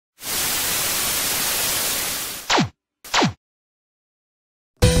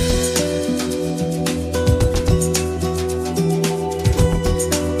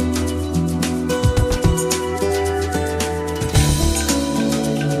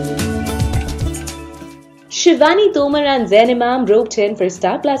Shivani Tomar and Zain Imam roped in for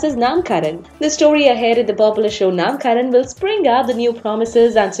Star Plus's Naamkaran. The story ahead in the popular show Naamkaran will spring up the new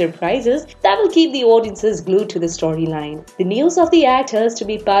promises and surprises that will keep the audiences glued to the storyline. The news of the actors to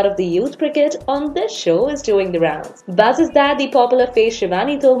be part of the youth cricket on this show is doing the rounds. Buzz is that the popular face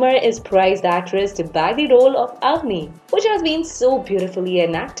Shivani Tomar is prized actress to bag the role of Avni, which has been so beautifully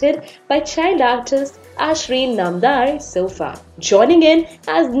enacted by child artist Ashrin Namdar so far. Joining in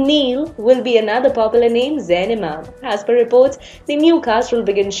as Neil will be another popular name, Zain Imam. As per reports, the new cast will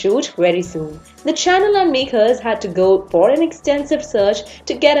begin shoot very soon. The channel and makers had to go for an extensive search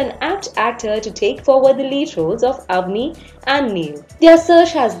to get an apt actor to take forward the lead roles of Avni and Neil. Their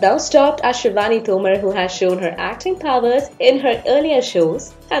search has now stopped as Shivani Tomar, who has shown her acting powers in her earlier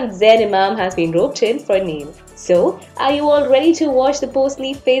shows, and Zain Imam has been roped in for Neil. So, are you all ready to watch the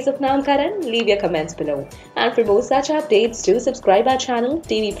post-leave phase of Naamkaran? Leave your comments below. And for more such updates, do subscribe our channel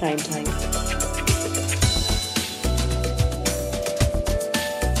TV Primetime.